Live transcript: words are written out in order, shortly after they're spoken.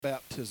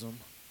baptism.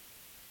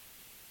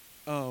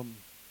 Um,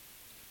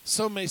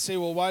 some may say,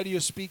 well, why do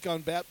you speak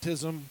on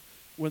baptism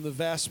when the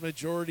vast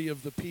majority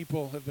of the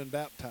people have been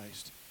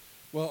baptized?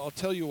 Well, I'll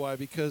tell you why,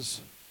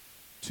 because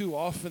too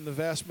often the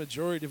vast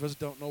majority of us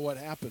don't know what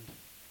happened.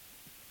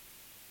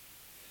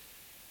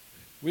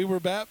 We were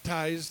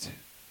baptized,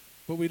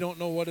 but we don't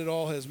know what it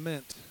all has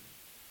meant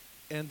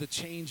and the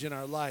change in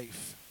our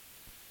life.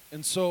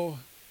 And so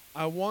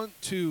I want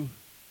to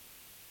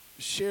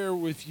share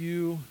with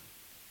you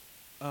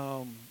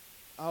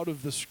out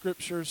of the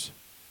scriptures,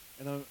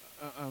 and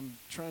I'm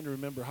trying to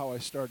remember how I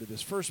started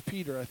this. 1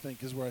 Peter, I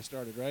think, is where I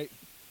started, right?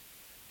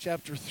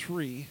 Chapter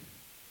 3.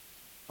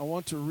 I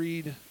want to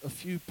read a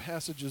few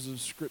passages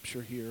of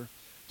scripture here,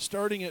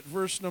 starting at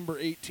verse number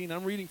 18.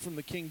 I'm reading from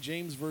the King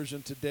James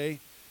Version today,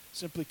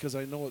 simply because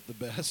I know it the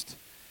best.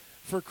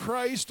 For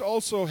Christ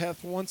also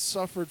hath once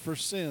suffered for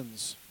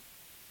sins.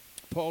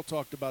 Paul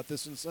talked about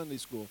this in Sunday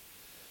school.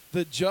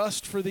 The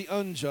just for the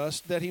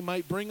unjust, that he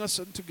might bring us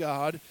unto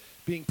God,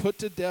 being put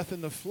to death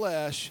in the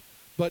flesh,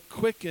 but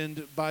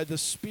quickened by the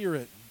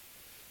Spirit,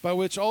 by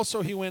which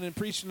also he went and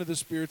preached unto the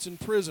spirits in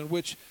prison,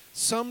 which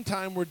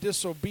sometime were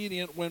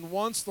disobedient, when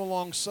once the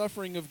long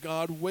suffering of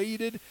God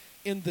waited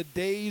in the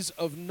days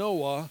of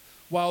Noah,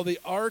 while the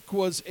ark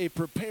was a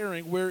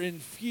preparing, wherein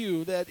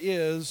few, that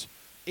is,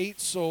 8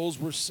 souls,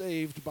 were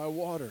saved by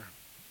water.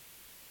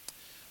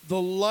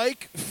 The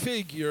like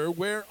figure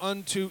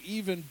whereunto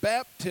even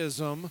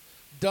baptism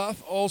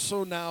doth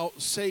also now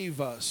save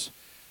us,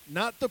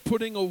 not the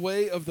putting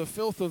away of the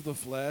filth of the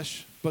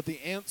flesh, but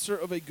the answer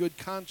of a good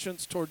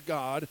conscience toward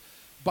God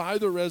by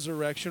the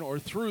resurrection, or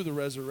through the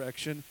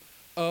resurrection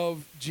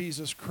of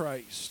Jesus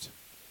Christ.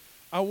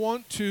 I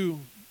want to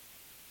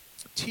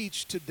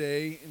teach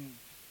today,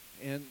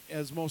 and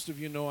as most of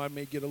you know, I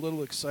may get a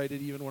little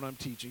excited even when I'm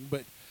teaching,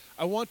 but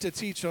I want to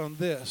teach on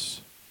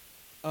this,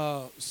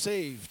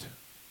 saved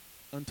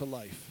unto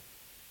life.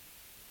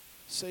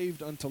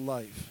 Saved unto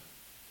life.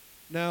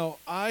 Now,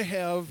 I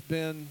have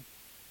been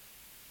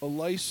a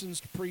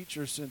licensed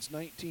preacher since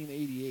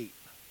 1988.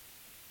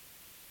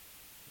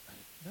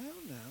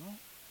 Now.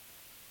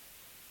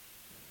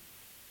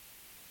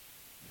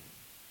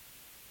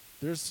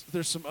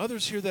 There's some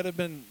others here that have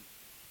been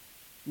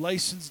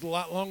licensed a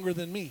lot longer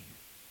than me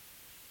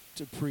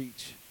to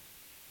preach.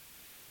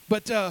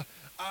 But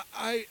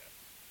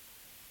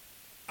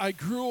I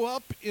grew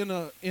up in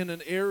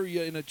an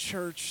area, in a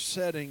church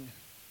setting,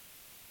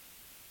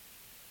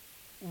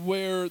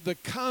 where the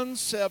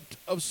concept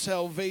of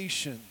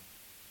salvation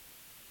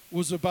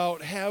was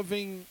about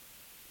having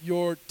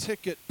your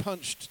ticket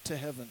punched to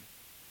heaven.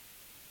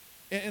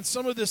 And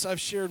some of this I've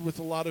shared with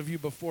a lot of you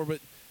before, but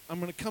I'm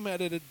going to come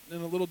at it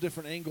in a little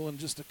different angle in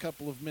just a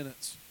couple of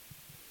minutes.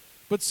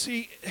 But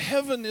see,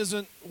 heaven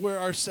isn't where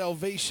our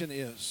salvation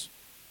is.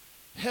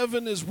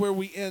 Heaven is where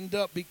we end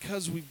up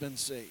because we've been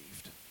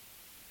saved.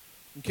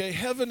 Okay,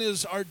 heaven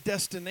is our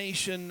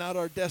destination, not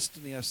our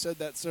destiny. I've said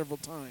that several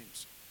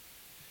times.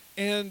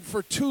 And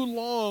for too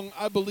long,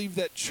 I believe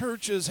that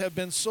churches have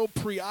been so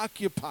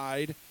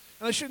preoccupied,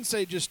 and I shouldn't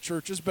say just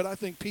churches, but I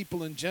think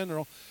people in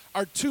general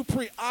are too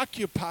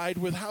preoccupied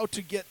with how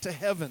to get to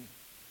heaven.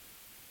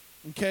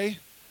 Okay?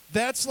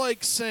 That's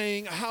like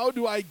saying, how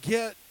do I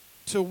get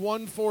to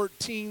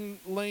 114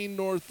 Lane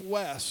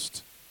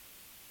Northwest?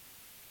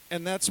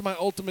 And that's my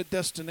ultimate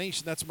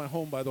destination. That's my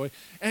home, by the way.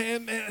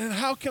 And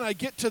how can I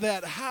get to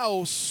that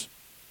house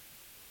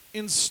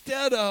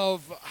instead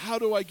of how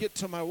do I get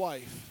to my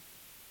wife?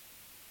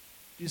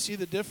 Do you see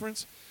the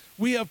difference?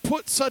 We have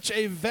put such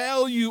a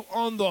value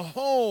on the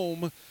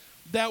home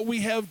that we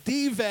have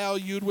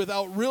devalued,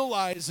 without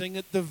realizing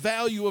it, the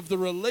value of the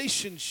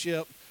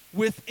relationship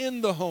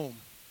within the home.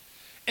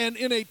 And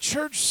in a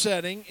church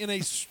setting, in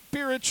a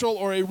spiritual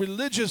or a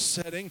religious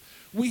setting,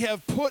 we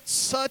have put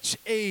such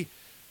a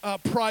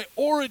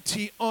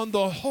priority on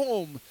the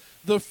home,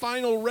 the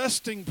final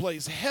resting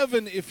place,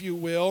 heaven, if you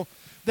will,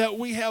 that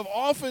we have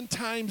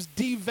oftentimes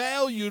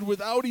devalued,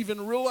 without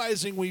even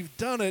realizing we've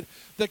done it,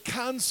 the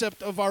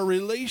concept of our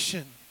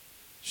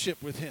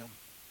relationship with him.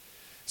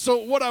 So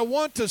what I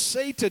want to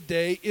say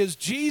today is,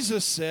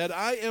 Jesus said,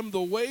 I am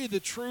the way, the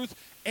truth,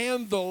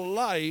 and the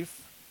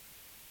life.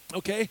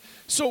 Okay?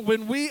 So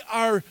when we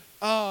are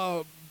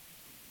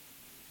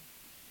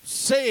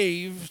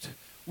saved,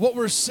 what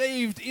we're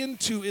saved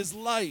into is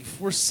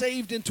life. We're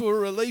saved into a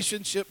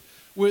relationship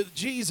with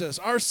Jesus.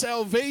 Our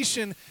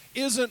salvation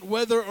isn't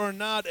whether or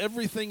not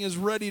everything is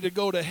ready to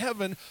go to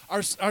heaven.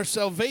 Our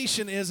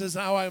salvation is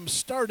now I'm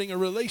starting a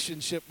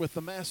relationship with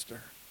the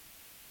Master.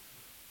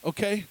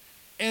 Okay?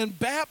 And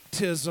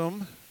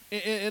baptism,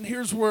 and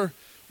here's where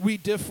we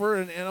differ,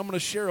 and I'm going to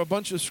share a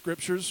bunch of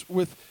scriptures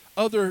with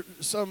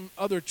some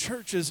other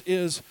churches,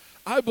 is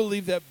I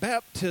believe that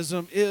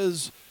baptism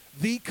is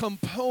the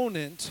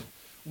component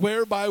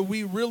whereby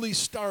we really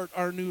start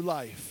our new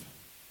life.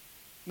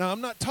 Now,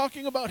 I'm not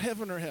talking about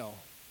heaven or hell,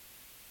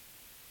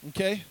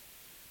 okay?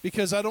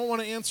 Because I don't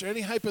want to answer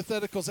any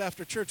hypotheticals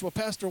after church. Well,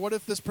 Pastor, what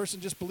if this person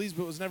just believes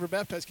but was never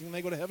baptized? Can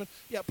they go to heaven?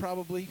 Yeah,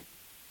 probably.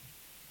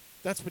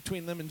 That's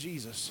between them and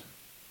Jesus.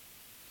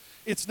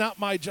 It's not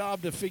my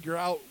job to figure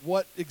out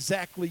what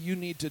exactly you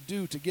need to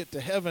do to get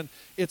to heaven.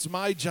 It's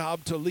my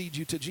job to lead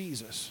you to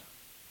Jesus.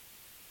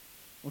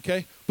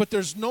 Okay? But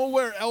there's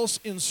nowhere else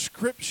in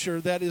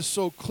Scripture that is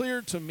so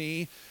clear to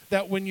me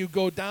that when you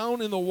go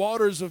down in the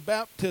waters of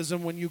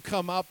baptism, when you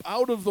come up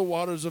out of the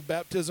waters of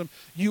baptism,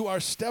 you are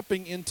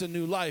stepping into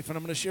new life. And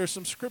I'm going to share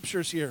some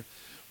scriptures here.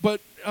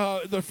 But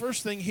the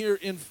first thing here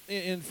in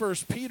 1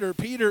 Peter,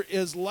 Peter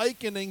is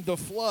likening the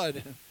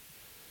flood.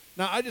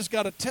 Now, I just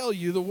got to tell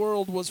you, the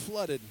world was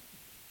flooded.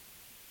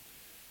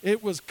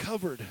 It was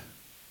covered.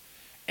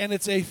 And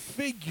it's a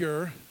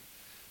figure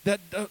that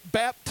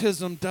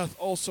baptism doth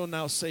also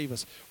now save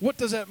us. What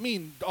does that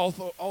mean,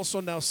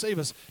 also now save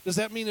us? Does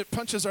that mean it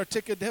punches our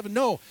ticket to heaven?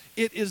 No,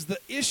 it is the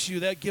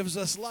issue that gives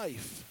us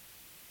life.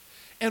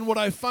 And what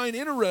I find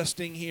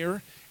interesting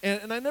here,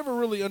 and I never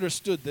really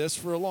understood this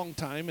for a long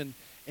time, and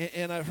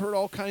I've heard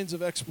all kinds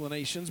of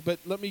explanations, but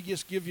let me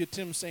just give you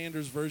Tim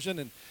Sanders'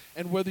 version,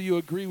 and whether you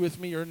agree with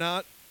me or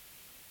not,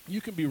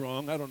 you can be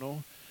wrong, I don't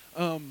know.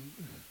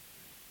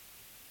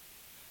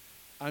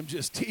 I'm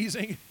just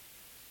teasing.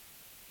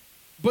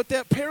 But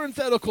that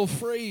parenthetical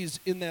phrase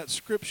in that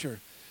scripture,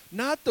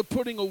 not the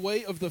putting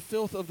away of the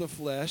filth of the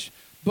flesh,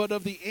 but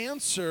of the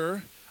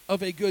answer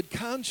of a good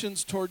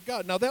conscience toward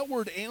God. Now that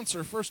word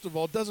answer, first of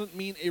all, doesn't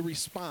mean a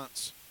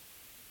response.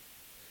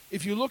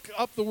 If you look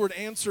up the word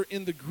answer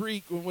in the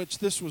Greek in which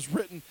this was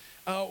written,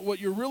 what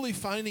you're really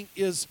finding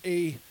is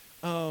a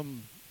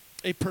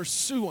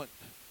pursuant,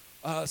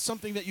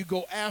 something that you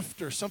go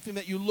after, something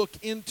that you look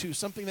into,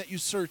 something that you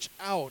search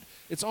out.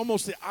 It's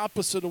almost the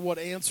opposite of what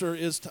answer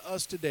is to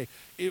us today.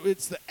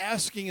 It's the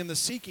asking and the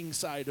seeking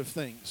side of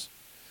things.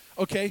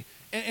 Okay?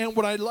 And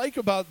what I like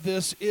about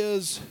this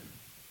is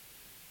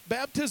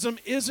baptism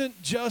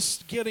isn't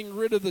just getting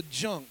rid of the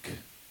junk.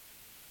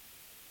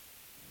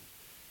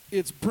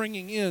 It's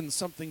bringing in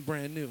something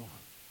brand new. Do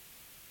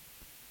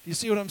you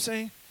see what I'm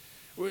saying?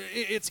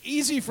 It's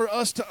easy for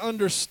us to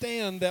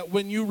understand that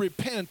when you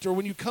repent or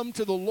when you come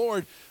to the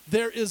Lord,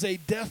 there is a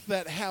death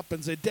that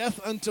happens, a death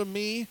unto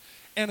me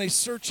and a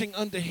searching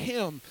unto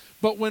Him.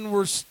 But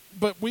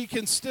we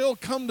can still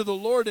come to the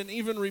Lord and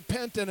even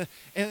repent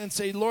and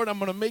say, Lord, I'm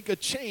going to make a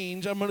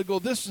change. I'm going to go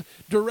this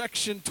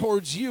direction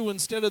towards you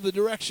instead of the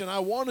direction I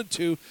wanted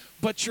to.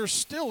 But you're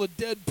still a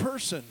dead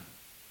person.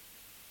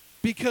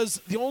 Because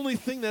the only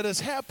thing that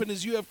has happened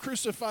is you have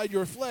crucified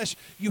your flesh.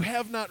 You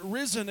have not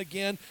risen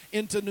again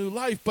into new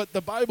life. But the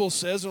Bible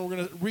says, and we're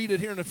going to read it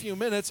here in a few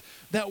minutes,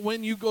 that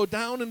when you go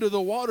down into the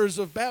waters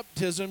of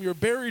baptism, you're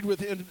buried with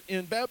Him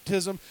in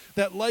baptism,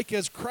 that like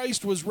as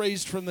Christ was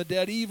raised from the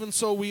dead, even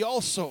so we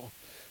also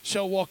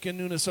shall walk in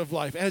newness of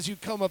life. As you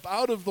come up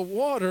out of the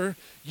water,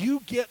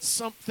 you get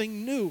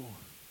something new.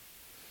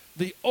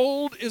 The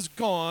old is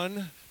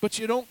gone, but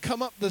you don't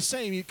come up the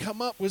same. You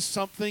come up with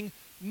something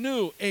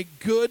new, a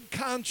good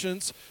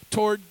conscience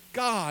toward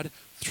God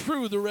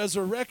through the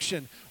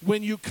resurrection.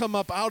 When you come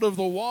up out of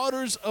the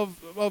waters of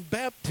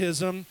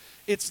baptism,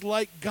 it's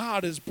like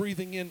God is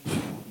breathing in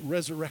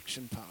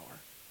resurrection power.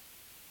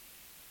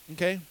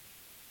 Okay?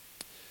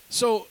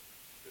 So,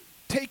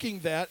 taking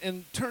that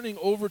and turning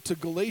over to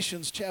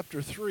Galatians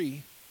chapter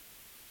 3,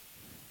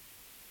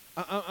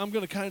 I'm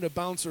going to kind of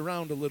bounce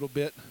around a little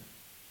bit.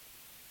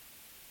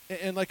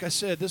 And like I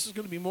said, this is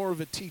going to be more of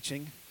a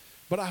teaching.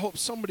 But I hope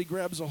somebody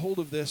grabs a hold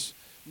of this.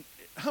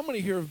 How many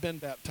here have been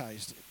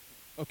baptized?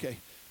 Okay.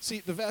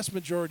 See, the vast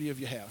majority of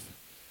you have.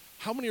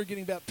 How many are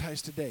getting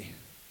baptized today?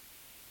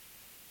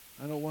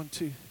 I know 1,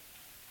 2.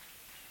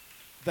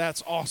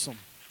 That's awesome.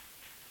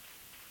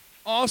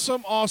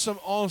 Awesome, awesome,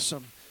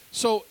 awesome.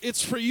 So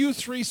it's for you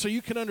 3 so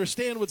you can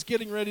understand what's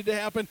getting ready to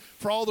happen.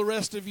 For all the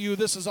rest of you,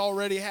 this has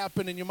already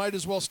happened, and you might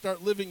as well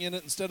start living in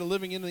it instead of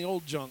living in the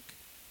old junk.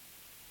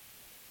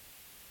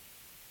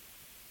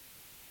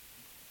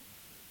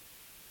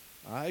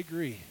 I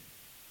agree.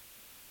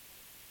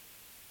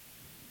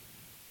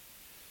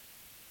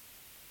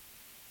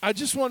 I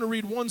just want to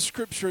read one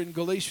scripture in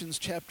Galatians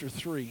chapter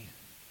 3,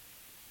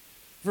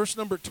 verse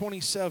number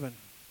 27.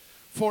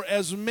 For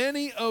as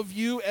many of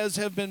you as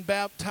have been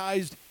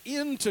baptized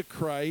into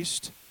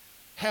Christ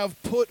have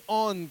put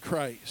on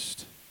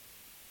Christ.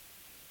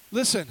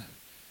 Listen,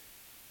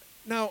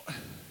 now,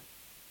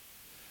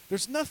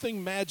 there's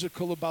nothing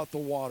magical about the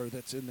water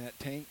that's in that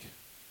tank.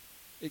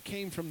 It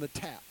came from the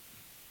tap.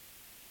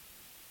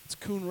 It's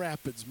Coon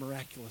Rapids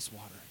miraculous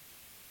water.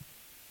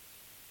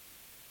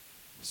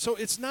 So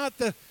it's not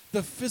the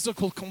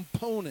physical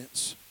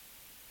components.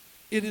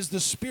 It is the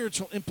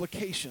spiritual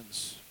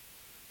implications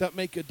that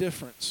make a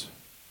difference.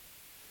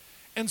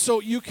 And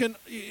so you can,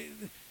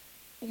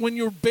 when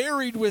you're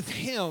buried with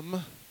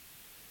Him,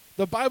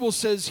 the Bible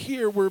says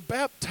here we're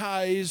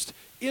baptized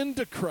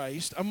into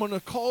Christ. I'm going to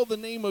call the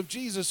name of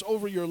Jesus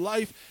over your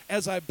life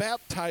as I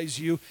baptize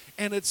you.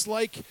 And it's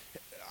like,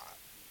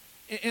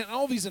 and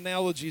all these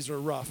analogies are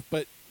rough,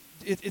 but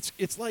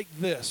it's like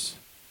this.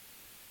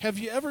 Have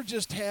you ever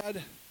just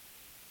had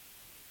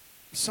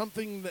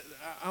something that,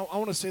 I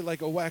want to say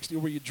like a wax deal,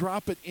 where you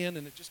drop it in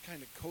and it just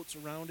kind of coats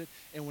around it,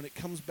 and when it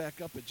comes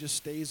back up, it just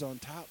stays on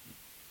top?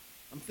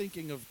 I'm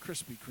thinking of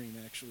Krispy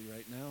Kreme actually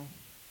right now.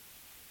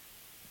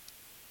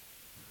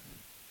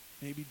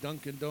 Maybe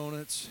Dunkin'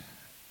 Donuts.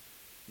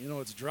 You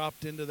know, it's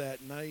dropped into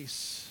that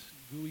nice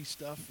gooey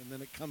stuff, and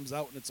then it comes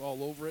out and it's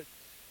all over it.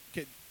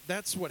 Okay,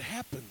 that's what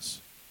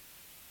happens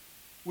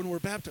when we're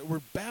baptized.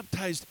 We're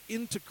baptized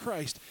into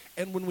Christ,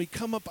 and when we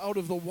come up out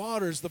of the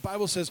waters, the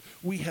Bible says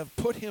we have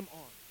put him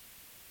on.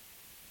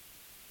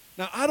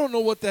 Now, I don't know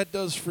what that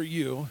does for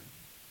you,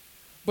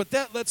 but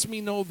that lets me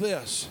know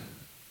this.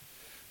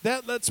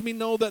 That lets me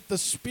know that the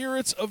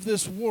spirits of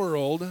this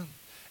world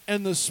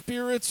and the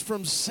spirits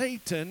from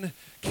Satan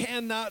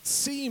cannot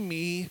see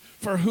me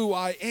for who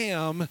I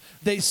am.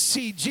 They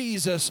see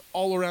Jesus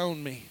all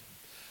around me.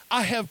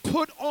 I have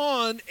put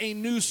on a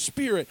new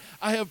spirit.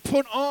 I have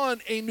put on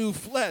a new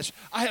flesh.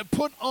 I have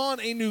put on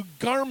a new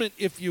garment,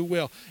 if you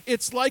will.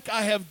 It's like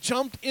I have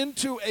jumped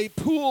into a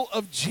pool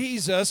of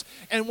Jesus,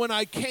 and when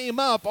I came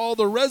up, all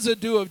the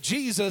residue of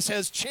Jesus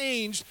has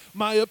changed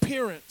my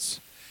appearance.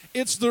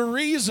 It's the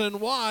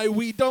reason why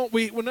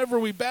whenever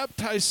we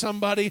baptize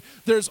somebody,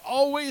 there's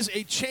always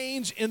a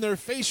change in their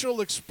facial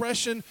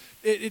expression.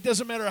 It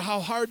doesn't matter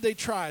how hard they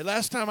try.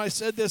 Last time I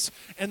said this,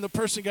 and the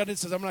person got in and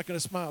says, I'm not going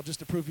to smile just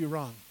to prove you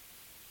wrong.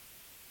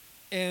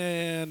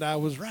 And I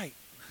was right.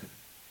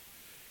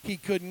 He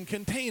couldn't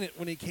contain it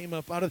when he came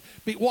up out of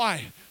it.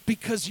 Why?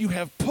 Because you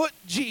have put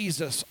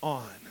Jesus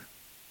on.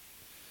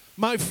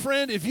 My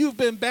friend, if you've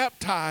been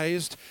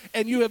baptized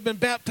and you have been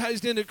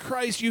baptized into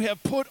Christ, you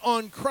have put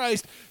on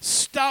Christ.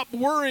 Stop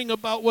worrying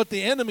about what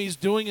the enemy's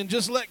doing and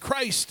just let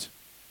Christ.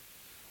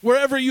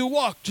 Wherever you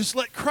walk, just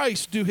let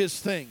Christ do his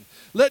thing.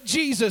 Let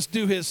Jesus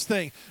do his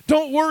thing.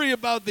 Don't worry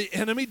about the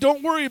enemy.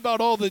 Don't worry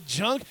about all the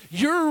junk.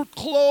 You're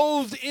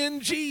clothed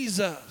in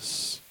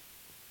Jesus.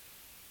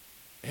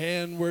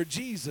 And where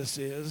Jesus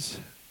is,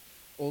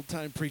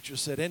 old-time preacher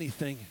said,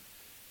 anything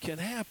can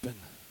happen.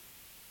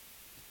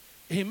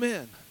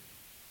 Amen.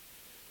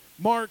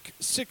 Mark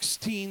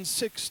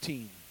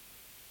 16:16.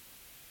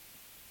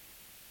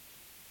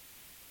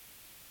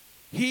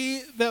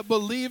 He that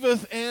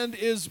believeth and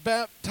is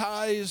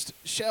baptized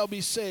shall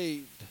be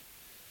saved,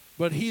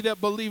 but he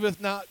that believeth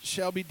not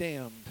shall be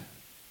damned.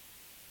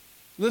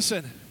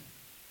 Listen,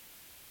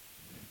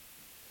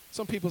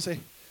 some people say,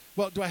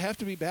 well, do I have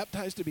to be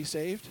baptized to be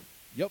saved?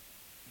 Yep.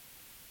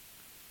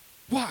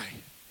 Why?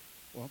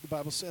 Well, the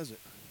Bible says it.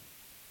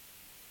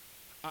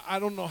 I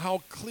don't know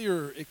how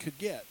clear it could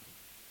get.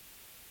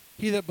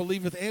 He that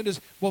believeth and is,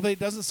 well, it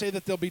doesn't say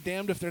that they'll be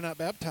damned if they're not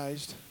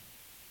baptized.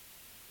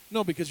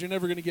 No, because you're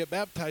never going to get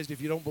baptized if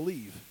you don't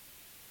believe.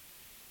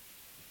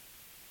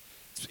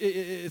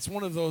 It's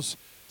one of those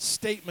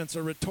statements,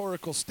 a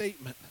rhetorical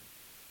statement.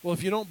 Well,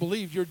 if you don't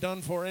believe, you're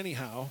done for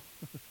anyhow.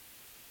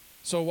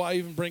 So why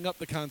even bring up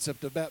the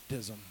concept of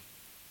baptism?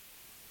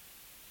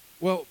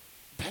 Well,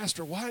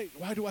 Pastor, why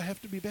do I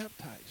have to be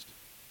baptized?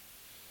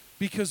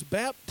 Because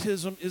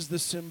baptism is the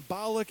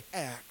symbolic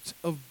act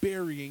of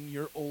burying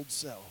your old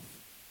self.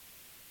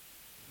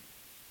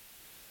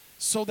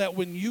 So that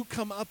when you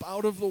come up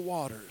out of the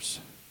waters,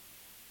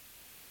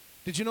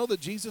 did you know that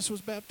Jesus was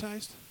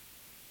baptized?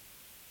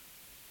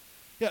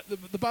 Yeah,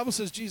 the Bible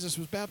says Jesus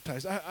was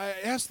baptized. I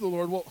asked the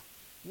Lord, well,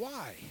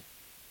 why?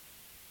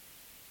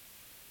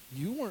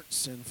 You weren't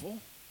sinful.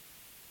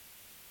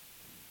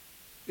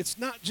 It's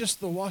not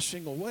just the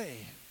washing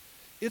away.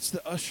 It's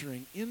the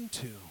ushering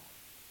into.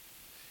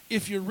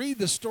 If you read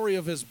the story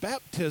of his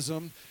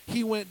baptism,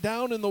 he went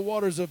down in the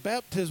waters of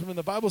baptism, and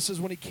the Bible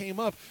says when he came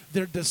up,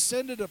 there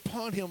descended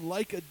upon him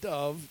like a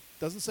dove.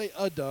 Doesn't say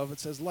a dove, it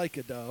says like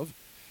a dove,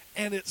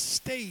 and it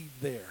stayed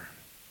there.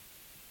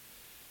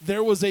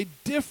 There was a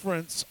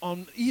difference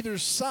on either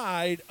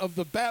side of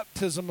the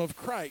baptism of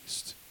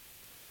Christ.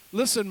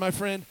 Listen, my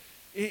friend,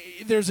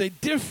 there's a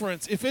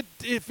difference.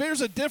 If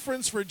there's a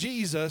difference for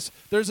Jesus,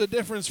 there's a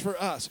difference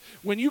for us.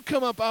 When you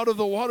come up out of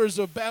the waters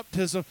of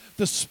baptism,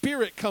 the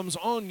Spirit comes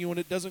on you and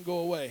it doesn't go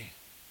away.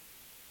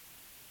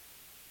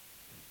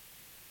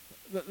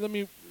 Let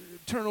me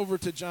turn over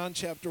to John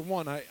chapter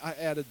 1. I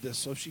added this,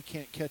 so if she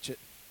can't catch it,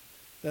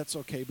 that's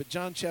okay. But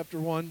John chapter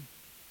 1,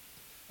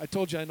 I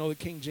told you I know the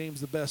King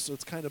James the best, so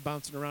it's kind of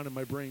bouncing around in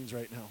my brains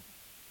right now.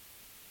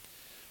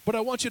 But I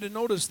want you to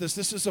notice this.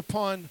 This is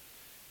upon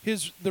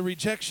the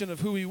rejection of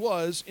who he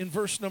was in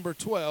verse number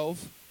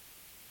 12.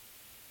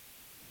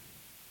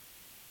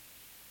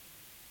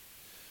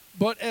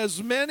 But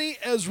as many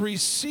as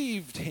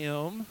received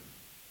him,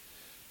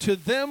 to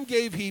them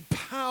gave he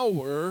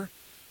power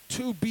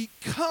to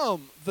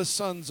become the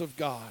sons of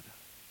God.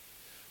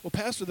 Well,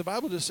 Pastor, the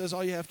Bible just says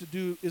all you have to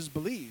do is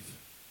believe.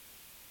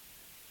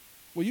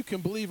 Well, you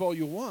can believe all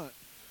you want,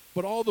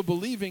 but all the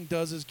believing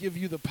does is give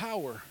you the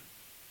power.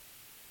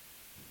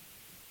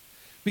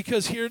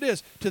 Because here it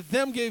is, to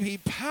them gave he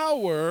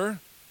power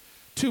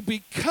to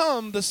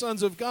become the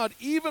sons of God,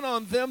 even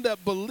on them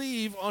that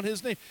believe on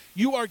his name.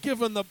 You are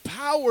given the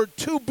power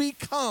to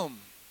become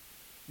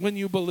when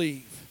you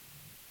believe.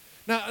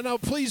 Now,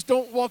 please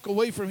don't walk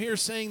away from here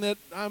saying that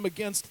I'm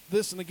against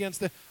this and against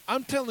that.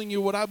 I'm telling you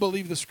what I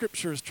believe the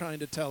Scripture is trying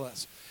to tell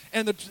us.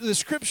 And the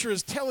Scripture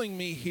is telling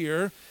me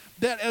here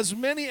that as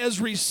many as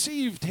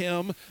received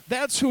him,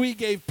 that's who he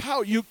gave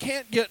power. You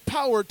can't get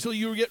power until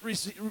you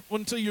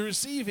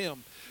receive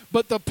him.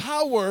 But the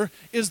power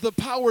is the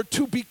power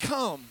to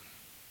become,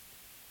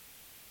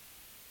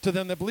 to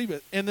them that believe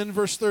it. And then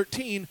verse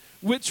 13,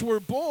 which were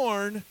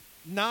born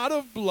not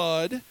of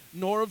blood,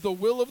 nor of the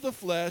will of the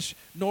flesh,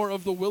 nor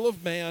of the will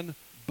of man,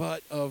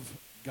 but of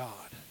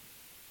God.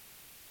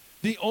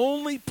 The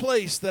only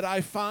place that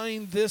I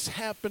find this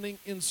happening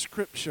in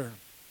Scripture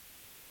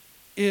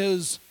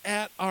is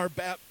at our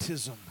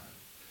baptism,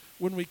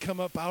 when we come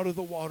up out of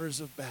the waters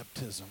of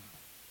baptism.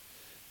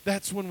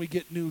 That's when we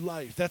get new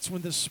life. That's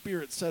when the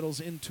Spirit settles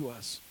into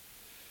us.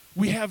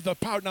 We have the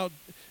power. Now,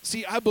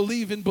 see, I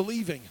believe in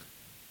believing.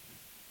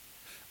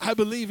 I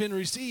believe in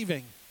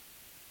receiving.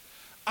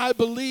 I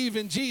believe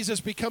in Jesus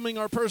becoming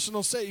our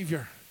personal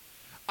Savior.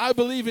 I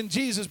believe in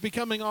Jesus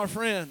becoming our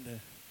friend.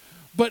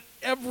 But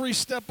every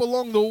step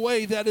along the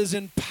way, that is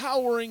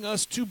empowering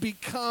us to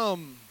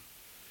become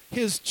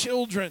his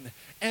children.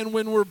 And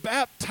when we're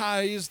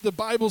baptized, the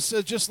Bible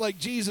says, just like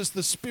Jesus,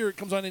 the Spirit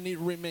comes on and he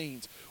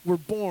remains. We're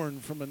born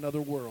from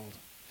another world.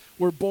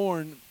 We're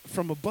born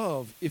from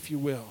above, if you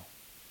will.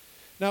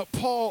 Now,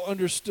 Paul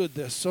understood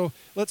this. So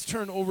let's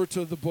turn over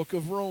to the book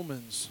of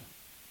Romans.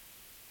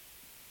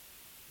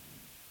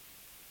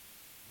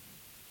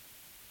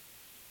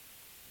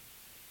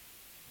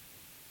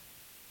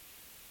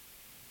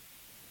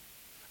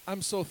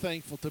 I'm so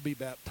thankful to be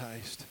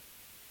baptized.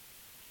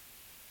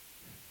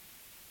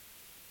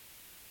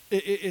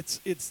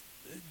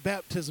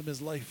 Baptism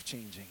is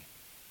life-changing.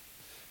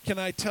 Can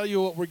I tell you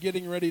what we're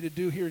getting ready to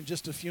do here in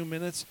just a few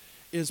minutes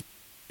is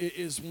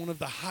one of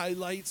the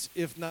highlights,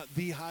 if not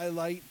the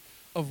highlight,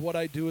 of what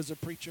I do as a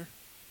preacher?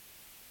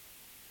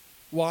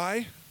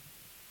 Why?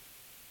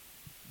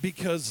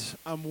 Because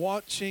I'm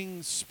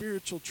watching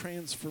spiritual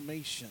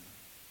transformation.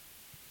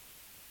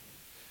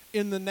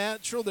 In the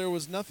natural, there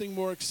was nothing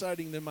more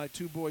exciting than my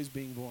two boys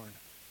being born.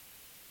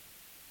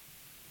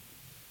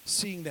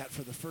 Seeing that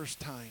for the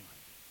first time.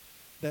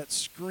 That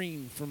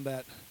scream from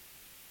that,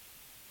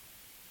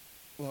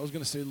 well, I was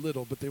going to say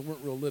little, but they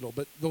weren't real little,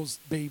 but those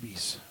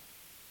babies.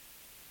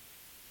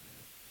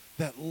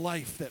 That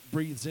life that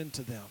breathes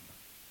into them.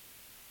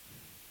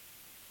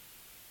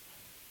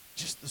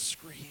 Just the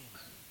scream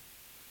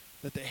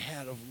that they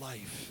had of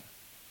life.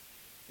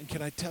 And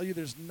can I tell you,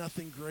 there's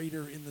nothing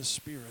greater in the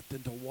Spirit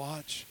than to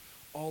watch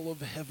all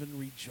of heaven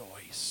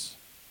rejoice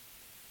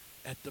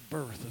at the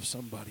birth of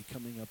somebody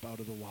coming up out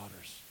of the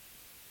waters.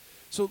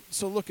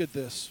 So look at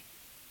this.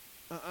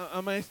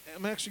 I'm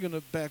actually going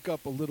to back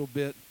up a little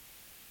bit,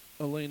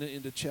 Elena,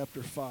 into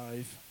chapter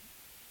 5.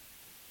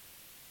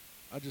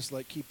 I just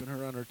like keeping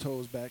her on her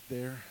toes back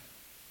there.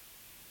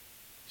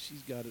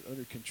 She's got it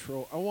under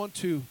control. I want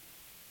to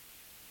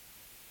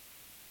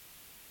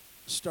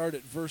start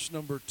at verse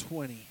number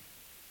 20.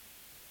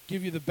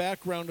 Give you the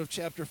background of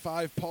chapter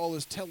 5. Paul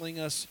is telling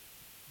us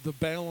the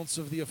balance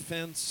of the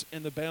offense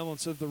and the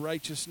balance of the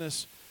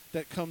righteousness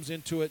that comes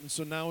into it. And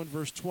so now in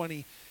verse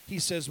 20, he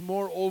says,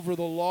 moreover,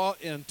 the law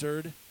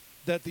entered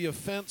that the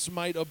offense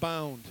might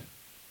abound.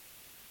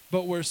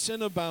 But where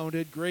sin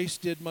abounded, grace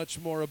did much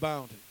more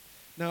abound.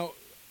 Now,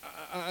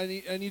 I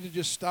need to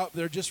just stop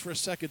there just for a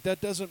second. That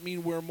doesn't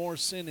mean where more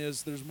sin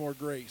is, there's more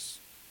grace.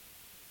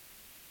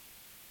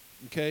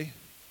 Okay?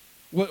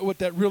 What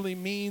that really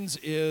means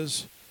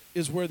is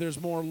where there's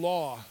more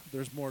law,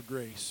 there's more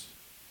grace.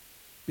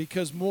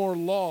 Because more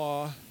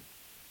law,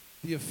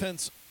 the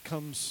offense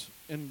comes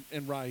and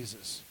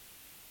rises.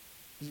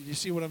 You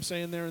see what I'm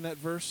saying there in that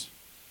verse?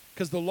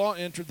 Because the law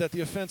entered that the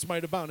offense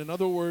might abound. In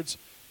other words,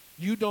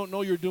 you don't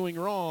know you're doing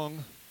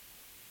wrong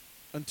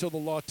until the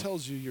law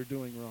tells you you're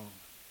doing wrong.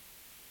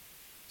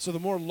 So the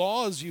more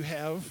laws you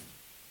have,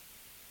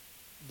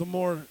 the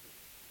more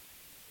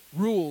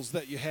rules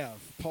that you have.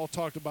 Paul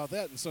talked about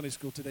that in Sunday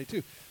school today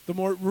too. The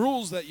more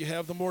rules that you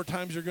have, the more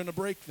times you're going to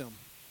break them.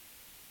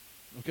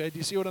 Okay, do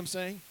you see what I'm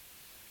saying?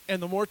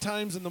 And the more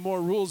times and the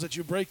more rules that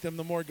you break them,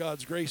 the more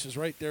God's grace is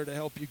right there to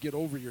help you get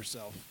over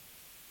yourself.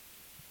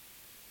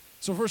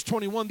 So verse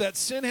 21, that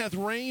sin hath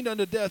reigned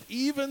unto death,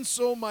 even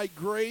so my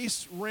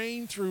grace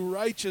reigned through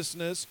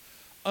righteousness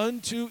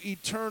unto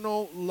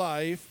eternal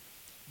life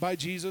by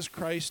Jesus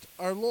Christ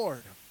our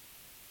Lord.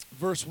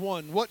 Verse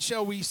 1, what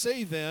shall we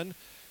say then?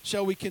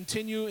 Shall we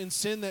continue in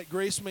sin that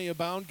grace may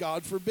abound?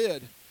 God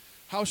forbid.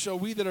 How shall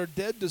we that are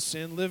dead to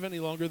sin live any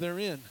longer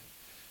therein?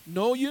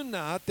 Know you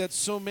not that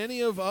so many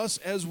of us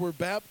as were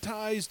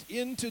baptized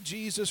into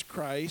Jesus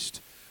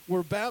Christ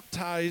were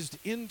baptized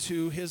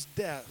into his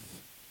death?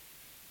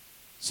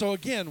 So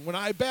again, when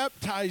I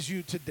baptize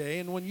you today,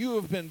 and when you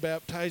have been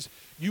baptized,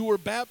 you were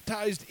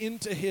baptized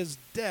into his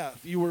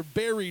death. You were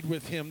buried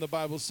with him, the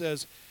Bible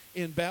says,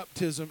 in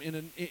baptism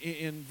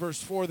in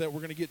verse 4 that we're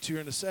going to get to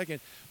here in a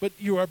second. But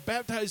you are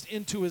baptized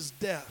into his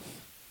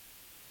death.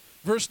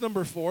 Verse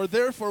number 4,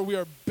 therefore we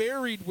are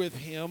buried with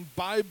him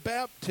by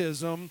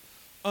baptism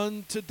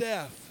unto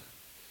death.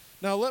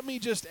 Now let me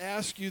just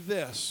ask you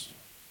this.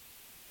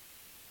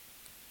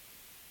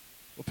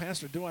 Well,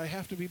 Pastor, do I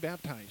have to be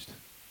baptized?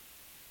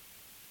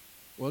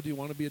 Well, do you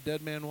want to be a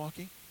dead man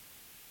walking?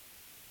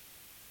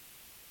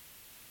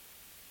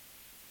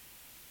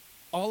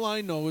 All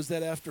I know is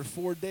that after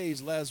 4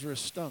 days, Lazarus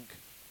stunk.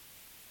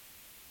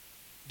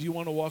 Do you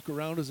want to walk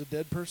around as a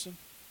dead person?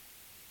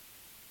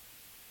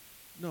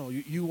 No,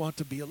 you want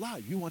to be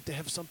alive. You want to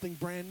have something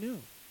brand new.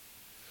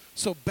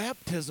 So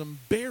baptism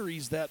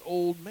buries that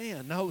old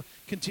man. Now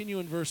continue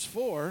in verse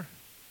 4.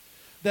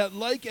 That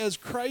like as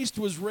Christ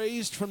was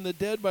raised from the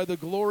dead by the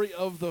glory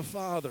of the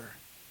Father.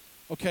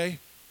 Okay?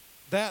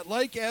 That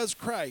like as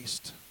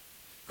Christ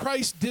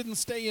didn't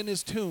stay in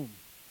his tomb.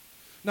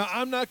 Now,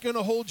 I'm not going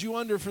to hold you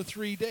under for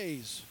 3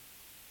 days.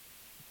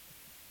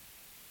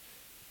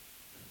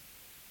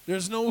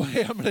 There's no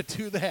way I'm going to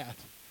do that.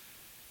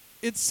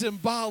 It's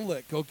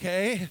symbolic,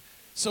 okay?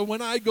 So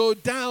when I go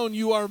down,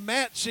 you are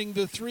matching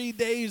the 3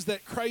 days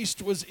that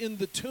Christ was in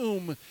the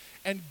tomb,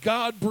 and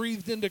God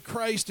breathed into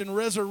Christ and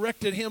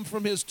resurrected him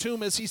from his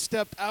tomb as he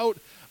stepped out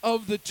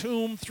of the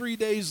tomb 3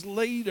 days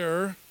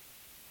later.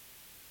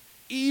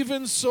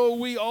 Even so,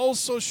 we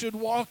also should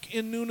walk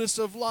in newness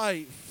of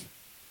life.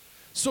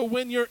 So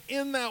when you're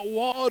in that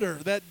water,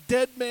 that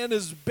dead man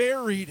is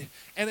buried,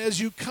 and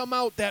as you come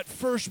out, that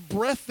first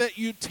breath that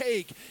you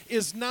take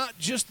is not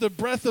just the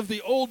breath of the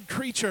old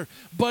creature,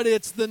 but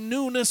it's the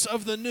newness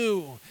of the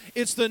new.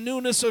 It's the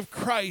newness of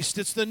Christ.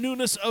 It's the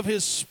newness of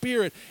his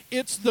Spirit.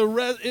 It's the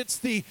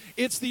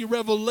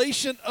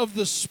revelation of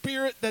the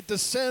Spirit that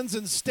descends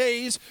and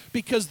stays,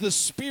 because the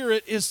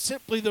Spirit is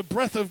simply the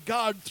breath of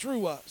God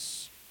through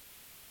us.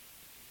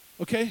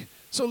 Okay?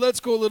 So let's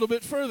go a little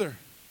bit further.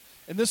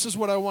 And this is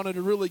what I wanted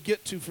to really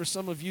get to for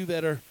some of you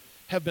that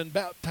have been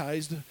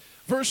baptized.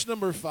 Verse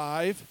number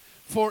 5,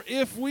 for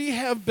if we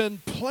have been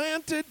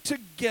planted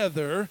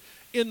together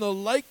in the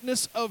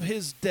likeness of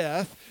his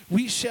death,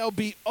 we shall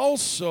be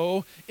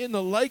also in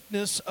the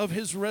likeness of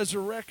his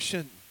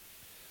resurrection.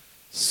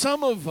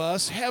 Some of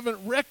us haven't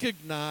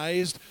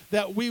recognized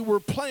that we were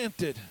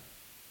planted.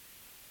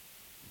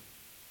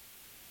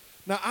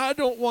 Now, I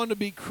don't want to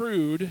be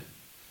crude,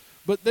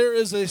 but there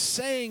is a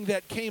saying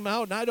that came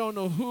out, and I don't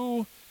know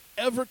who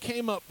ever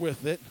came up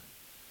with it,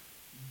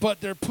 but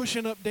they're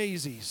pushing up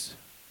daisies.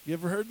 You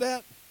ever heard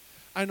that?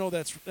 I know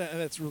that's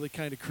really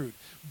kind of crude,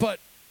 but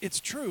it's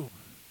true.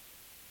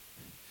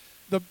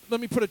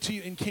 Let me put it to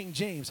you in King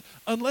James.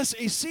 Unless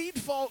a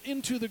seed fall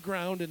into the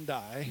ground and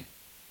die,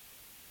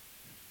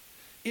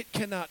 it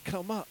cannot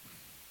come up.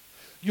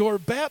 Your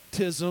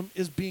baptism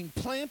is being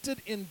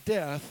planted in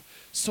death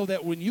so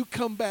that when you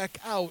come back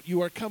out,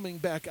 you are coming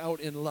back out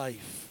in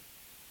life.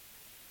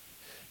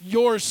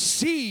 Your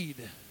seed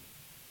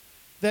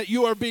that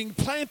you are being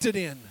planted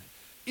in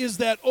is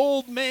that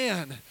old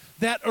man,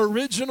 that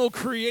original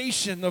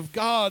creation of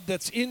God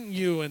that's in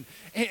you,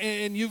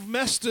 and you've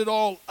messed it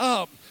all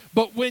up.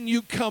 But when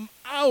you come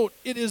out,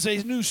 it is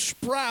a new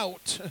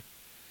sprout,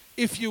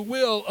 if you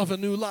will, of a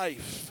new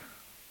life.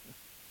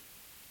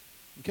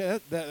 Okay,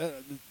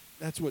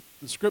 that's what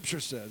the Scripture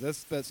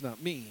says. That's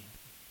not me.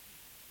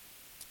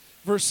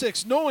 Verse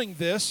 6, knowing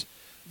this,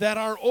 that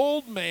our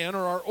old man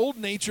or our old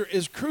nature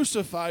is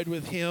crucified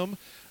with him,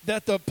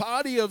 that the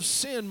body of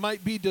sin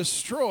might be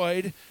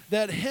destroyed,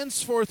 that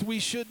henceforth we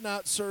should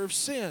not serve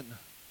sin.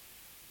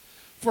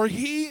 For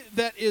he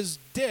that is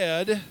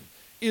dead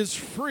is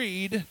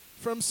freed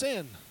from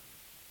sin.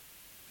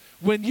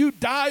 When you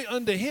die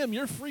unto him,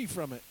 you're free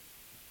from it.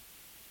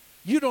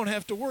 You don't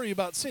have to worry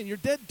about sin. You're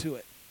dead to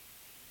it.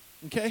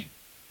 Okay?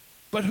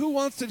 But who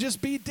wants to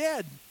just be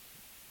dead?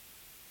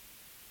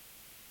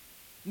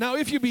 Now,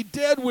 if you be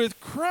dead with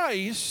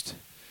Christ,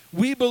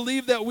 we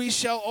believe that we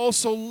shall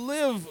also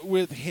live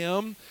with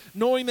him,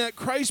 knowing that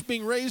Christ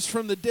being raised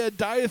from the dead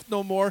dieth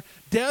no more,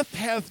 death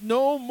hath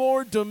no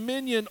more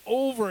dominion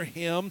over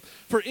him.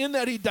 For in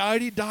that he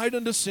died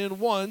unto sin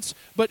once,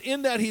 but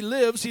in that he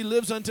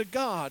lives unto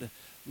God.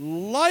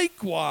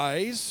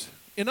 Likewise,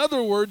 in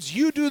other words,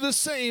 you do the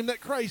same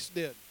that Christ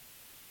did.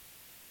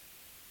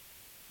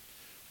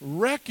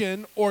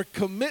 Reckon or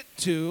commit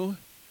to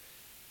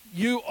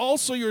you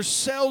also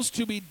yourselves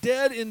to be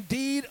dead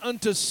indeed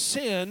unto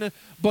sin,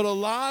 but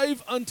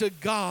alive unto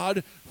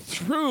God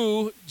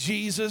through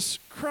Jesus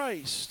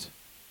Christ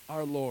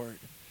our Lord.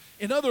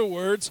 In other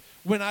words,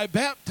 when I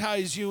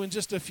baptize you in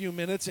just a few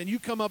minutes and you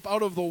come up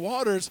out of the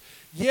waters,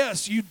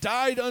 yes, you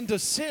died unto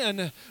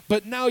sin,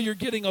 but now you're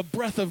getting a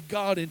breath of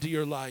God into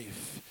your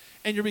life,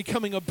 and you're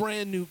becoming a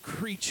brand new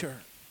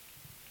creature.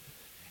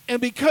 And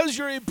because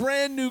you're a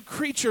brand new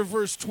creature,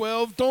 verse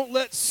 12, don't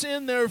let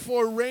sin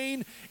therefore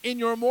reign in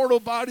your mortal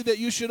body, that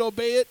you should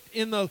obey it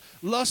in the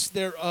lust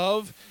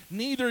thereof.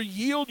 Neither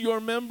yield your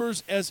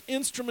members as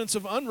instruments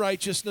of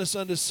unrighteousness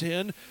unto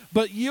sin,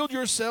 but yield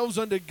yourselves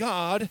unto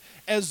God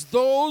as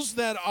those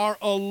that are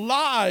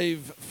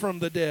alive from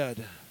the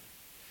dead,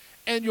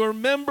 and your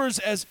members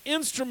as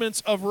instruments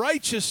of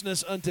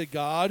righteousness unto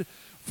God.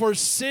 For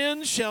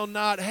sin shall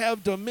not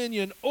have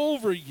dominion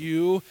over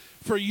you,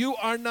 for you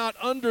are not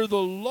under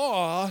the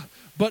law,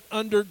 but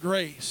under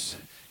grace.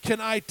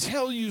 Can I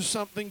tell you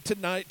something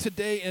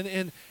today,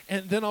 and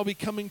then I'll be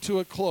coming to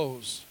a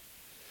close.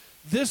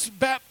 This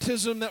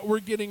baptism that we're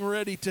getting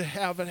ready to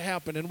have it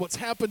happen, and what's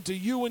happened to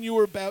you when you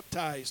were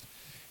baptized,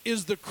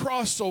 is the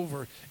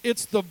crossover.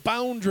 It's the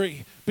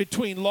boundary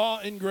between law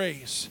and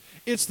grace.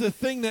 It's the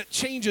thing that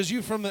changes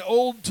you from the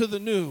old to the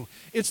new.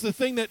 It's the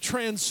thing that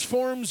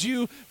transforms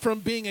you from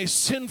being a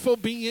sinful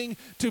being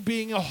to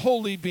being a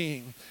holy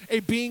being,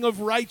 a being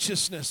of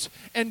righteousness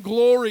and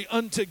glory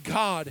unto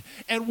God.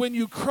 And when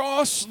you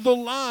cross the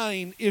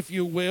line, if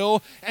you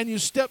will, and you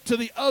step to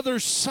the other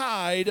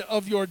side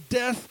of your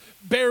death,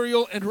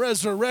 burial, and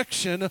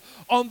resurrection,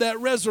 on that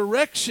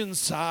resurrection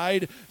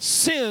side,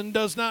 sin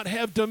does not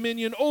have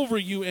dominion over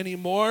you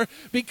anymore,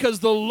 because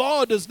the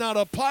law does not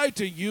apply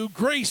to you.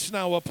 Grace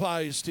now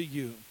applies to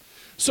you.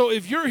 So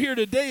if you're here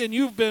today and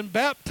you've been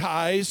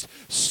baptized,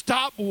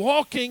 stop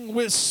walking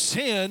with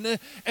sin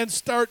and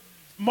start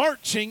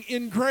marching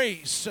in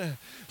grace.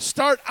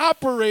 Start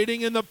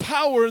operating in the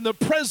power and the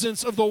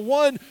presence of the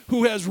one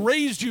who has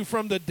raised you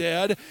from the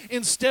dead,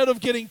 instead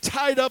of getting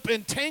tied up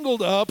and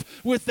tangled up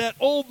with that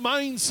old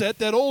mindset,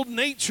 that old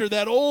nature,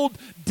 that old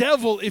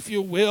devil, if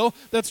you will,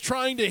 that's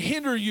trying to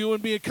hinder you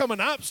and become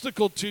an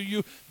obstacle to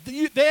you.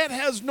 That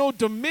has no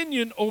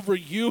dominion over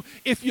you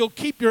if you'll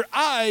keep your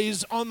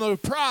eyes on the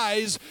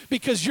prize,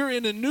 because you're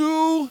in a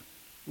new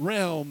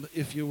realm,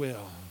 if you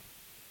will,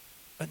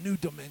 a new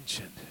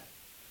dimension.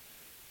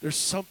 There's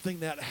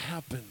something that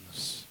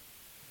happens.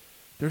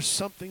 There's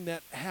something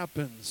that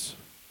happens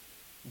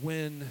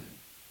when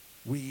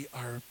we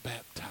are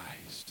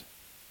baptized.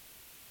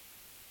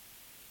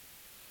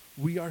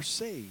 We are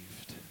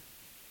saved.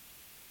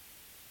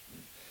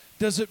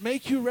 Does it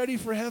make you ready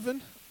for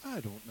heaven?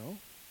 I don't know.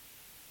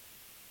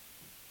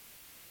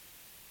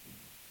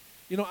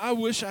 You know, I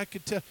wish I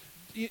could tell.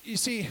 You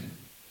see,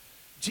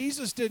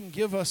 Jesus didn't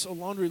give us a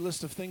laundry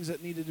list of things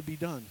that needed to be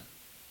done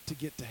to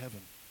get to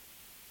heaven.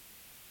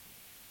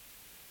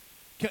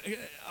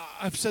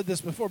 I've said this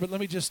before, but let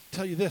me just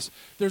tell you this.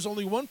 There's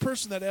only one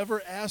person that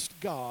ever asked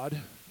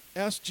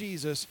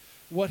Jesus,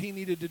 what he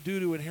needed to do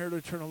to inherit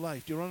eternal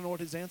life. Do you want to know what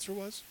his answer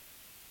was?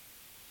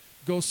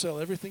 Go sell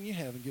everything you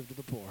have and give to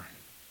the poor.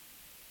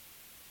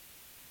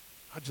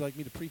 How'd you like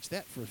me to preach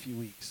that for a few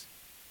weeks?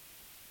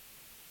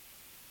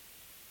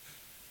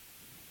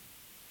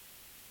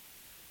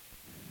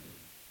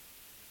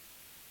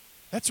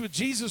 That's what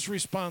Jesus'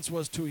 response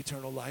was to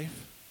eternal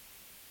life.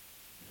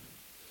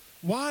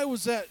 Why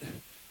was that?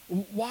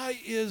 Why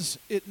is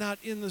it not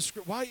in the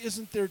script? Why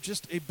isn't there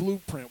just a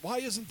blueprint? Why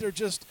isn't there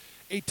just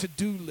a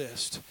to-do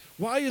list?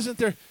 Why isn't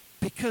there?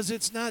 Because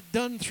it's not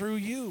done through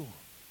you.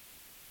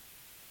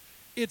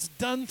 It's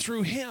done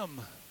through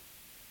him.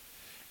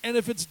 And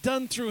if it's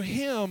done through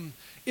him,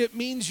 it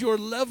means your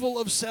level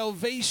of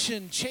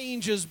salvation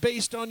changes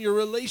based on your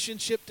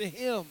relationship to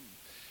him.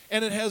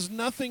 And it has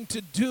nothing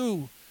to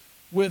do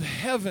with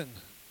heaven.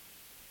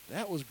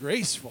 That was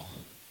graceful.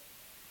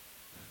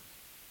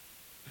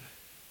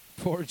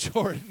 Poor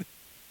Jordan.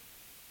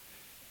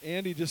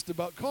 Andy just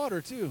about caught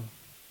her too.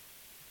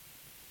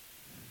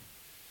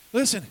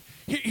 Listen,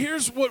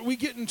 here's what we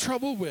get in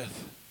trouble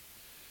with.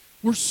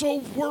 We're so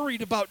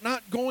worried about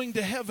not going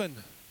to heaven.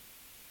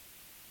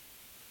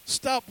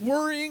 Stop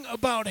worrying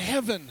about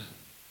heaven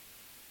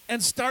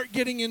and start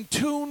getting in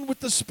tune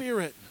with the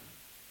Spirit.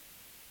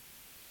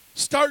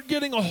 Start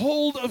getting a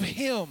hold of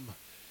him.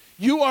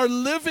 You are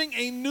living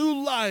a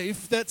new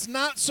life that's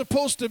not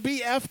supposed to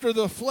be after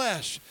the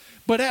flesh,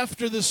 but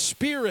after the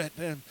Spirit.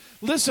 And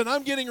listen,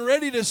 I'm getting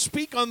ready to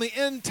speak on the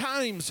end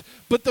times,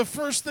 but the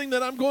first thing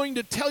that I'm going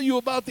to tell you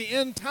about the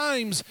end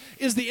times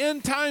is the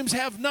end times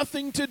have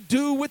nothing to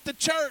do with the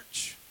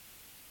church.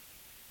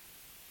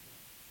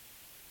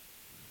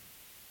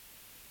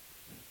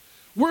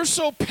 We're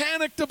so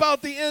panicked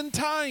about the end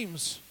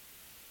times.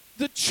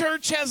 The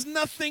church has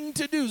nothing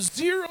to do.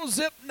 Zero,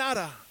 zip,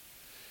 nada.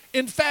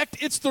 In fact,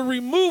 it's the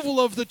removal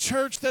of the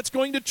church that's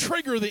going to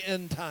trigger the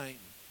end time.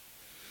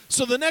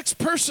 So the next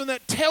person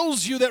that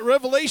tells you that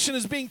Revelation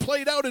is being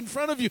played out in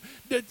front of you,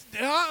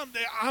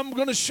 I'm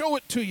going to show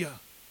it to you.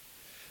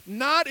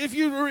 Not if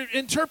you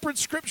interpret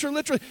Scripture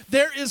literally.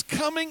 There is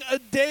coming a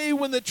day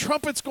when the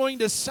trumpet's going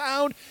to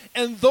sound,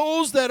 and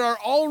those that are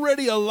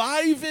already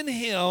alive in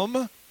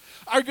him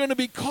are going to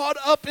be caught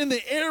up in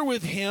the air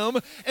with him,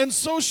 and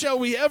so shall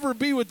we ever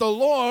be with the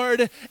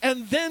Lord,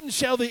 and then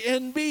shall the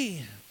end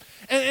be.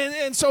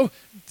 And so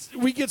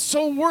we get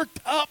so worked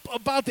up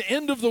about the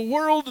end of the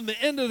world and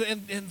the end of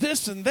and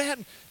this and that.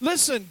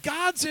 Listen,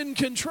 God's in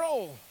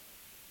control.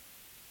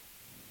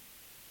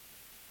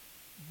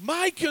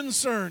 My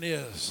concern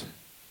is,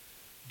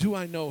 do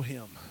I know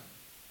him?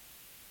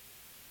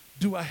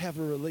 Do I have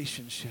a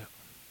relationship?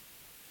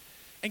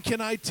 And can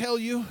I tell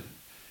you,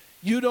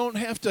 you don't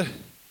have to.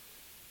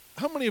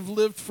 How many have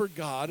lived for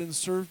God and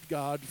served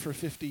God for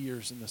 50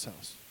 years in this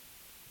house?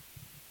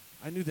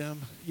 I knew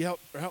them. Yep.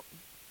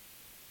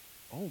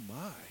 Oh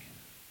my.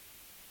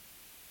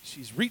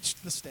 She's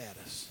reached the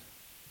status.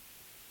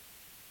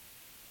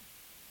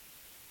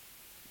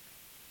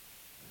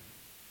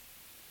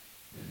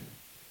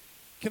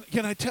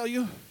 Can I tell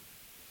you?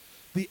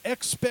 The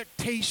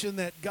expectation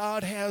that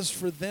God has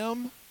for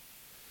them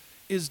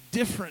is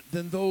different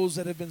than those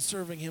that have been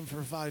serving him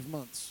for 5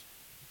 months.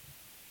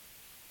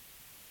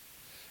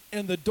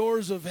 And the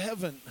doors of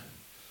heaven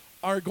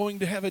are going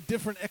to have a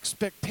different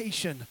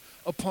expectation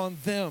upon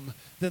them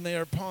than they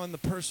are upon the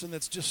person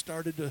that's just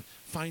started to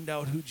find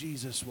out who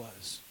Jesus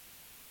was.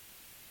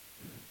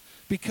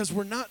 Because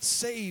we're not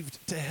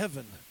saved to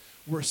heaven.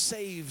 We're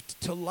saved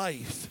to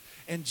life.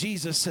 And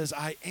Jesus says,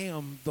 I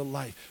am the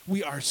life.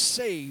 We are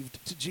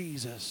saved to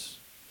Jesus.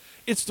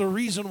 It's the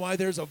reason why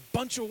there's a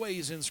bunch of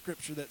ways in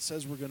Scripture that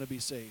says we're going to be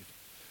saved.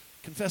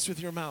 Confess with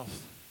your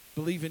mouth.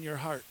 Believe in your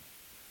heart.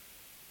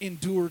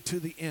 Endure to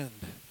the end,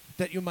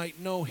 that you might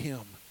know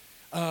him.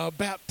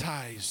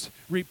 Baptized.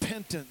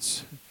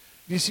 Repentance.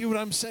 You see what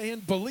I'm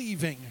saying?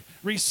 Believing,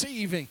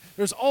 receiving.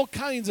 There's all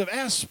kinds of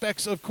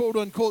aspects of quote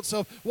unquote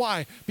self.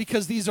 Why?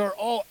 Because these are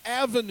all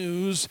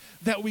avenues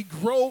that we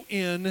grow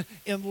in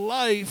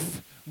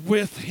life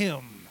with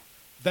him.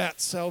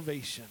 That's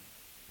salvation.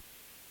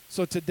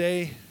 So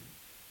today,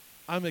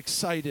 I'm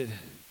excited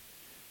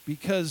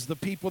because the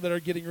people that are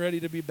getting ready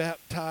to be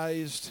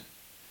baptized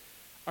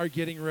are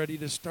getting ready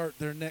to start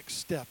their next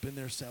step in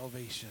their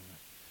salvation,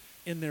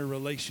 in their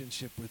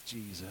relationship with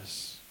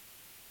Jesus.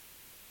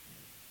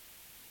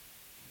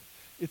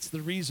 It's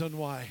the reason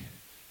why.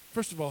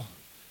 First of all,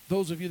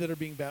 those of you that are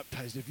being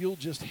baptized, if you'll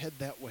just head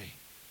that way,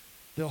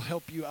 they'll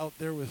help you out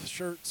there with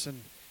shirts,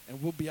 and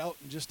we'll be out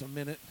in just a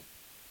minute.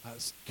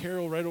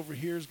 Carol right over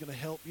here is going to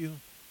help you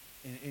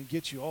and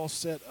get you all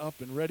set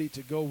up and ready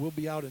to go. We'll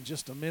be out in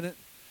just a minute.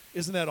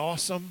 Isn't that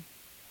awesome?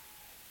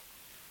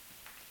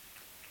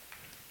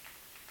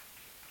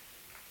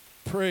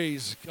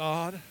 Praise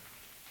God.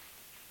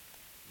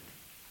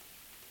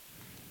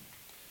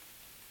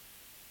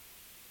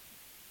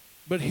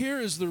 But here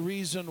is the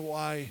reason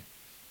why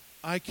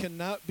I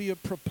cannot be a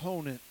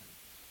proponent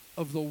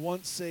of the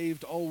once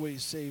saved,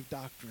 always saved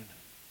doctrine.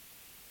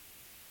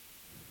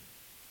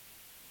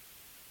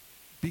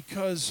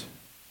 Because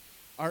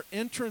our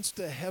entrance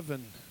to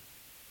heaven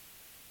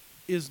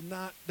does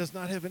not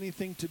have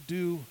anything to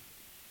do,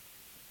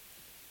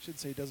 I should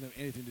say it doesn't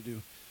have anything to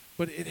do,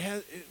 but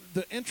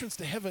the entrance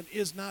to heaven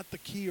is not the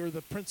key or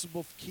the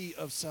principal key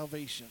of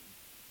salvation.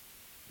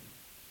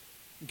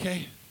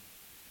 Okay?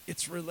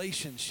 It's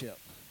relationship.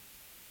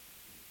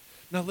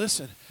 Now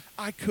listen,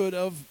 I could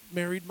have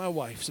married my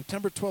wife.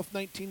 September 12th,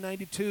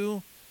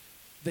 1992,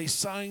 they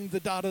signed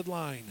the dotted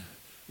line.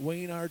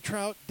 Wayne R.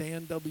 Trout,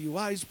 Dan W.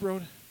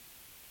 Weisbrod.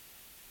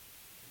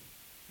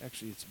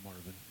 Actually, it's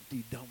Marvin.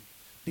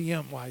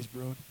 D.M.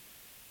 Weisbrod.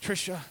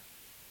 Tricia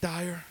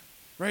Dyer.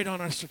 Right on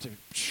our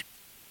certificate.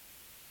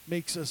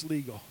 Makes us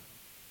legal.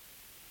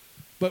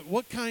 But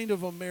what kind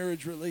of a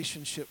marriage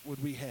relationship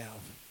would we have?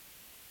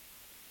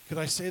 Could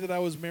I say that I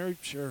was married?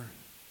 Sure.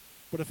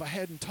 But if I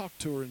hadn't talked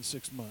to her in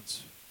 6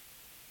 months,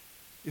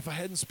 if I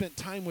hadn't spent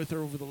time with her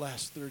over the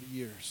last 30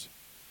 years,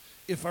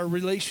 if our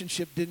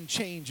relationship didn't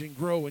change and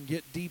grow and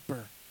get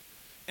deeper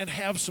and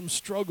have some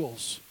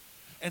struggles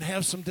and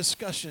have some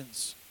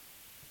discussions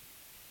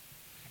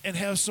and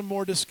have some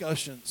more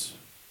discussions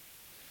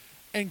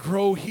and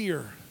grow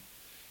here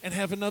and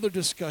have another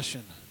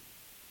discussion.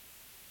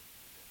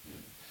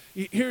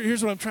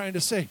 Here's what I'm trying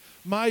to say.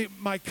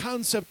 My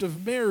concept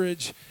of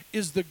marriage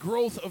is the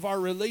growth of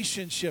our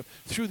relationship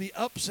through the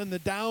ups and the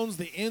downs,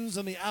 the ins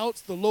and the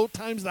outs, the low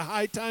times, the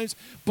high times.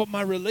 But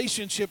my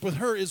relationship with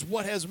her is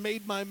what has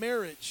made my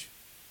marriage.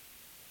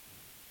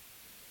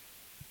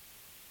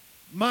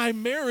 My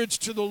marriage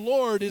to the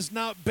Lord is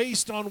not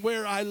based on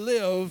where I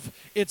live.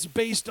 It's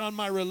based on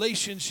my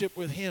relationship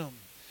with him.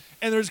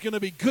 And there's going to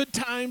be good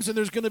times and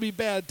there's going to be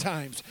bad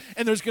times.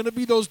 And there's going to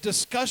be those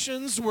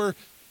discussions where,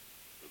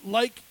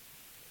 like,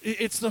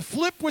 it's the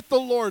flip with the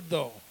Lord,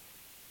 though.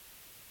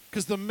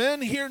 Because the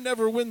men here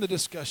never win the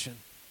discussion.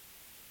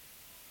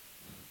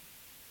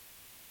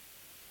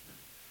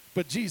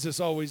 But Jesus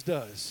always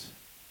does.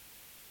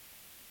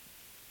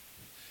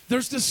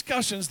 There's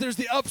discussions. There's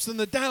the ups and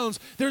the downs.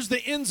 There's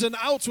the ins and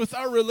outs with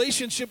our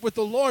relationship with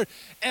the Lord.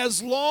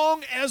 As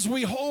long as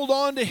we hold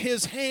on to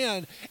his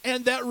hand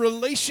and that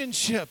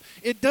relationship,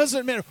 it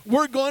doesn't matter.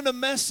 We're going to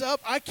mess up.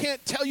 I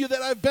can't tell you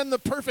that I've been the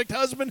perfect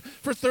husband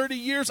for 30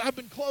 years. I've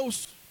been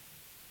close.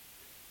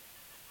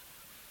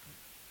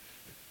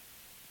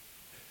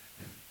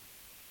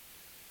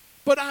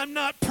 But I'm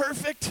not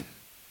perfect,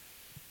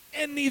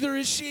 and neither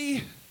is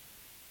she.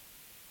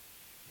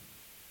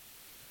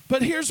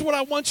 But here's what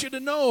I want you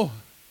to know.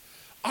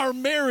 Our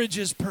marriage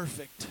is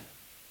perfect.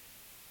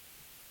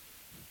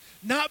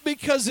 Not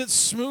because it's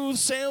smooth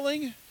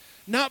sailing,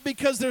 not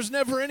because there's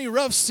never any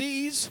rough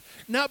seas,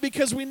 not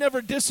because we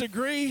never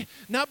disagree,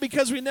 not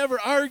because we never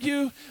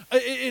argue.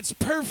 It's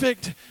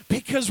perfect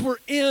because we're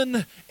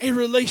in a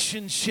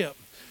relationship.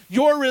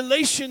 Your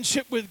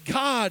relationship with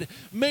God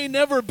may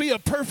never be a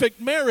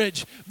perfect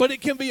marriage, but it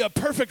can be a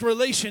perfect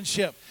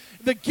relationship.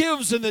 The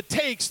gives and the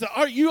takes.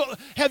 Have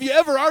you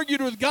ever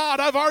argued with God?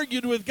 I've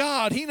argued with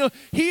God.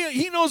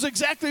 He knows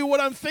exactly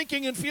what I'm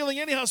thinking and feeling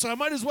anyhow, so I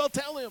might as well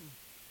tell him.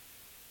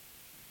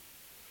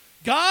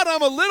 God,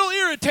 I'm a little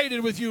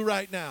irritated with you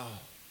right now.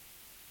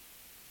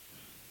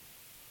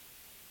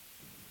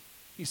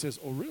 He says,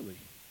 oh, really?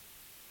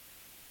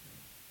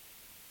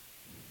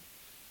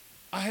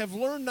 I have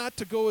learned not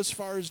to go as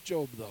far as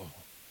Job, though.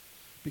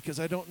 because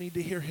I don't need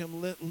to hear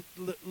him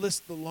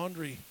list the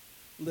laundry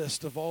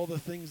list of all the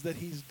things that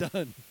he's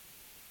done.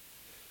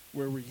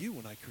 Where were you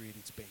when I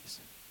created space?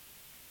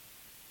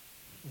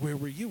 Where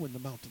were you when the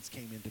mountains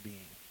came into being?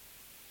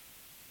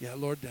 Yeah,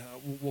 Lord,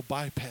 we'll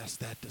bypass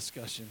that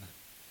discussion.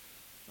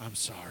 I'm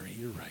sorry,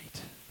 you're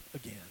right.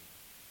 Again.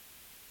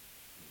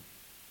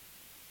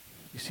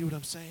 You see what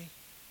I'm saying?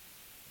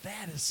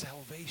 That is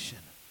salvation.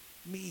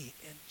 Me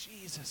and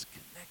Jesus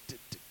connected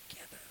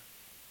together.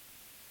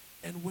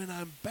 And when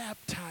I'm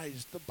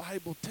baptized, the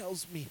Bible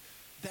tells me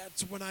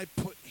that's when I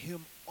put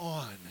him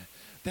on.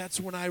 That's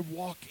when I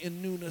walk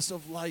in newness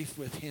of life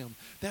with him.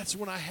 That's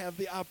when I have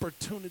the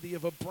opportunity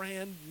of a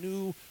brand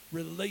new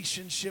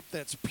relationship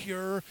that's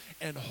pure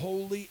and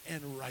holy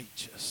and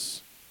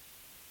righteous.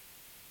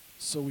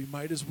 So we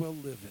might as well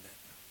live in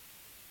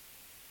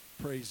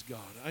it. Praise God.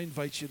 I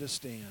invite you to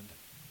stand.